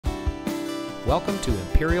Welcome to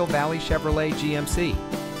Imperial Valley Chevrolet GMC,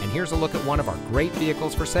 and here's a look at one of our great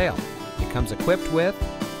vehicles for sale. It comes equipped with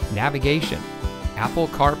navigation, Apple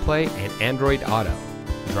CarPlay and Android Auto,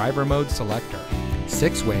 driver mode selector,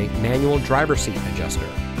 6-way manual driver seat adjuster,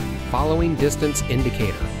 following distance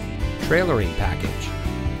indicator, trailering package,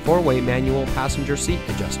 4-way manual passenger seat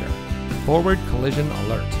adjuster, forward collision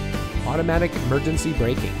alert, automatic emergency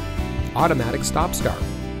braking, automatic stop start.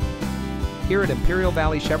 Here at Imperial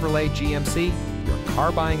Valley Chevrolet GMC, your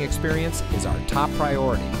car buying experience is our top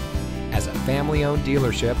priority. As a family-owned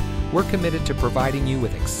dealership, we're committed to providing you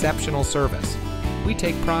with exceptional service. We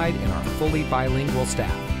take pride in our fully bilingual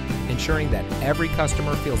staff, ensuring that every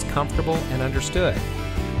customer feels comfortable and understood.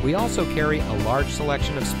 We also carry a large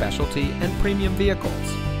selection of specialty and premium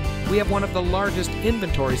vehicles. We have one of the largest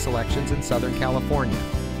inventory selections in Southern California.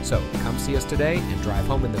 So come see us today and drive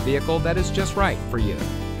home in the vehicle that is just right for you.